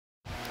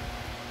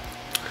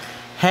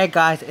Hey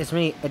guys, it's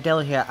me, Adele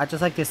here. I just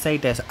like to say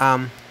this.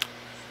 I'm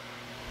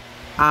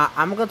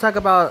gonna talk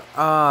about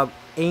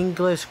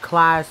English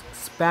class,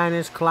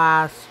 Spanish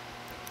class.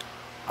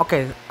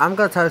 Okay, I'm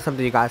gonna tell you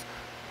something, you guys.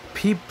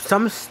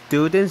 Some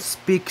students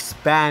speak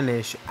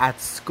Spanish at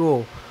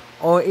school,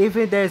 or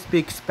even they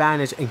speak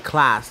Spanish in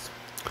class.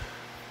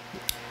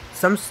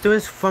 Some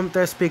students from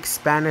there speak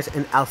Spanish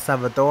in El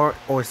Salvador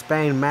or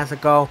Spain,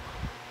 Mexico,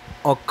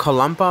 or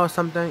Colombia or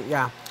something.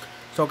 Yeah.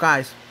 So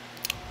guys,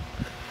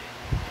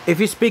 if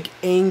you speak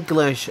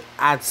English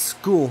at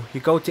school,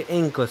 you go to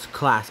English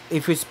class.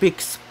 If you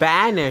speak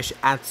Spanish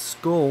at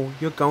school,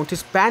 you're going to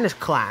Spanish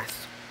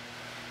class.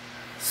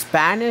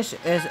 Spanish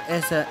is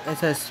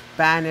a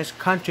Spanish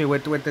country where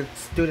the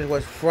student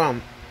was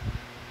from.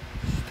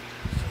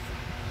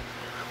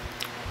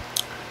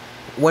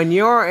 When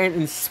you're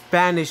a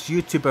Spanish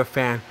YouTuber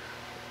fan,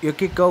 you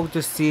could go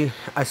to see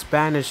a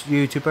Spanish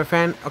YouTuber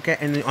fan, okay,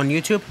 and on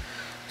YouTube.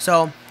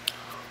 So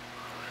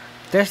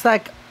there's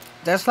like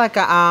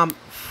a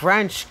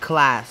French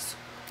class,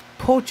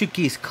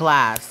 Portuguese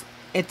class,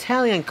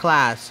 Italian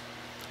class,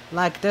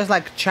 like there's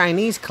like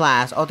Chinese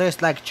class, or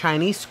there's like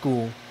Chinese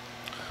school,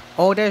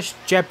 or there's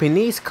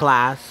Japanese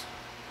class,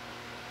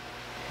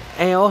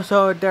 and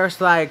also there's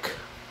like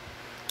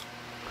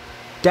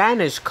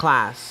Danish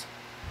class,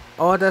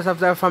 or there's up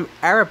there from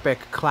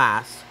Arabic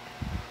class.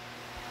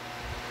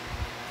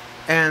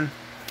 And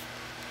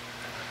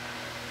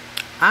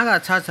I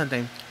gotta tell you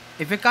something.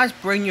 If you guys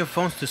bring your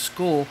phones to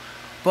school,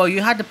 but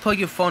you had to put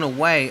your phone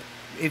away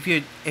if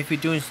you're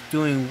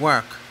doing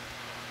work.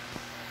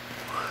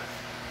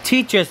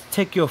 Teachers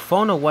take your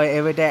phone away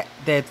every day.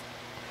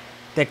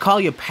 They call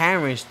your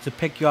parents to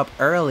pick you up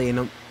early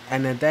in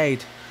the day.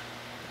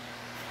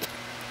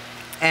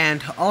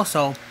 And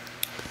also,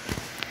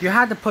 you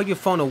had to put your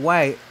phone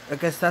away. I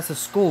guess that's the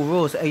school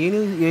rules. And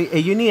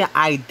you need an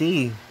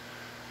ID.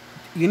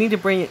 You need to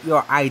bring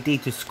your ID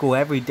to school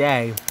every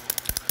day.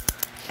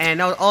 And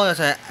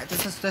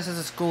this is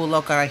a school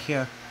logo right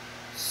here.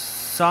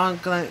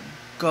 Songland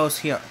goes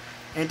here,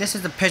 and this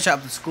is the picture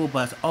of the school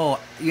bus. Oh,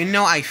 you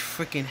know I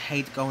freaking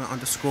hate going on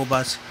the school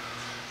bus,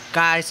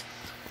 guys.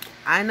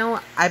 I know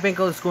I've been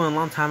going to school a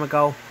long time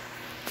ago,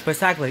 but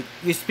exactly,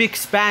 you speak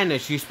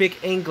Spanish, you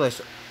speak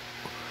English,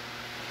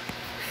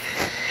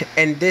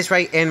 and this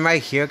right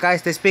here,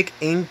 guys, they speak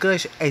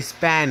English and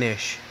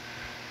Spanish,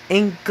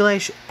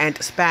 English and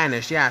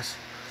Spanish. Yes,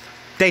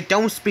 they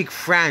don't speak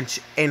French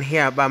in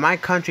here, but my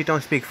country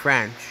don't speak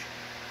French.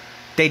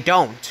 They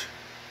don't.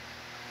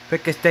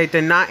 Because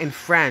they're not in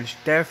French,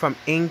 they're from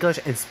English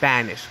and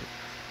Spanish,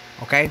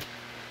 okay?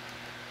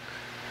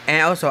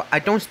 And also, I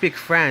don't speak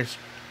French,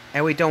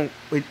 and we don't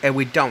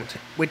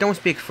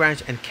speak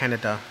French in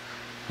Canada,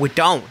 we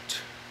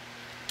don't.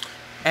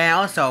 And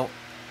also,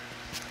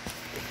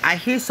 I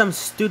hear some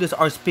students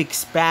speak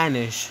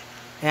Spanish,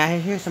 and I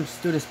hear some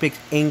students speak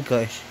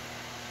English.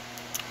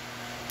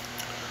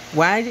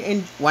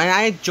 When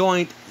I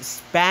joined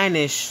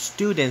Spanish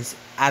students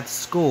at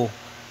school,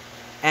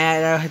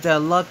 and they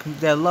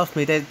love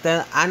me.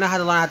 I know how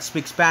to learn how to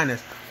speak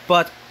Spanish,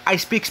 but I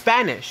speak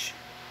Spanish.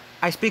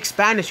 I speak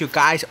Spanish, you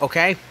guys.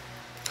 Okay.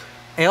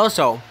 And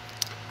also,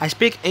 I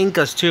speak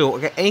English too.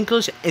 Okay,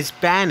 English is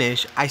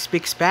Spanish. I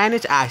speak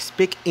Spanish. I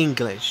speak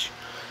English.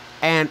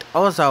 And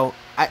also,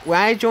 when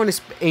I join the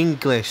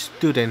English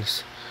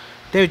students,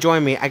 they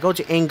join me. I go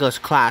to English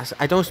class.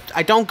 I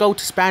don't go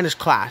to Spanish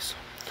class.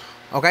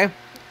 Okay.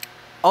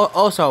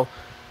 Also,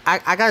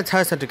 I gotta tell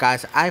you something,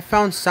 guys. I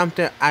found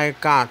something I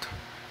got.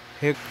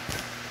 Here.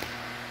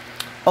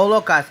 Oh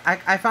look, guys,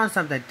 I found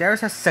something.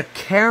 There's a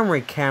security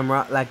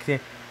camera, like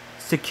the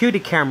security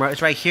camera.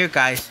 It's right here,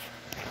 guys.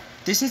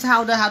 This is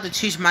how to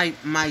teach my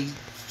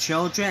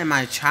children and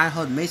my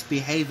childhood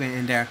misbehaving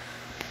in there.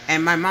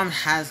 And my mom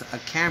has a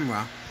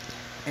camera,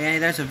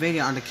 and there's a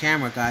video on the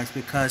camera, guys,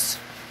 because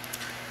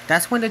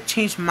that's when they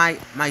teach my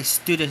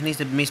students needs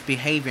to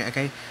misbehaving.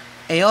 Okay.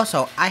 And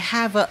also, I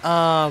have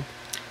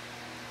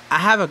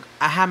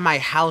my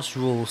house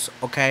rules.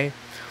 Okay.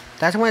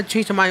 That's when I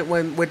teach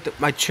with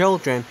my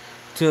children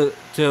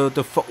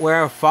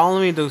we're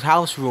following the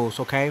house rules,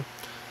 okay?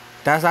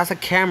 That's a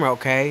camera,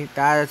 okay?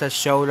 That is to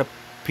show the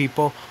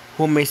people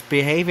who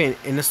misbehaving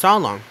in the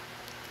salon,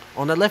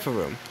 on the living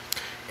room.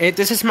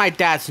 This is my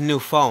dad's new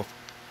phone.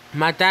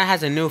 My dad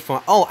has a new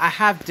phone. Oh, I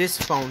have this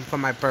phone for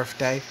my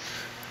birthday.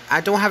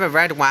 I don't have a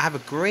red one. I have a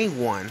green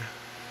one.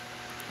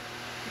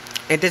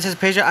 And this is a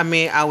picture of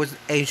me. I was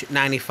age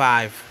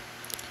 95.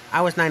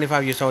 I was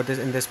 95 years old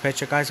in this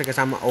picture, guys, because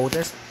I'm the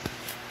oldest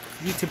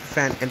YouTube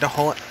fan in the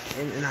whole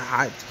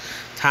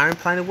time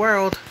planet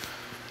world.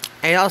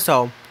 And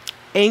also,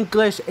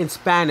 English and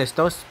Spanish,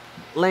 those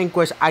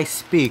languages I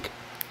speak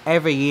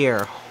every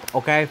year,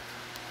 okay?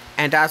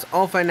 And that's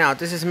all for now.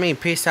 This is me.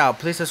 Peace out.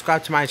 Please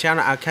subscribe to my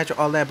channel. I'll catch you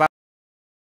all there. Bye.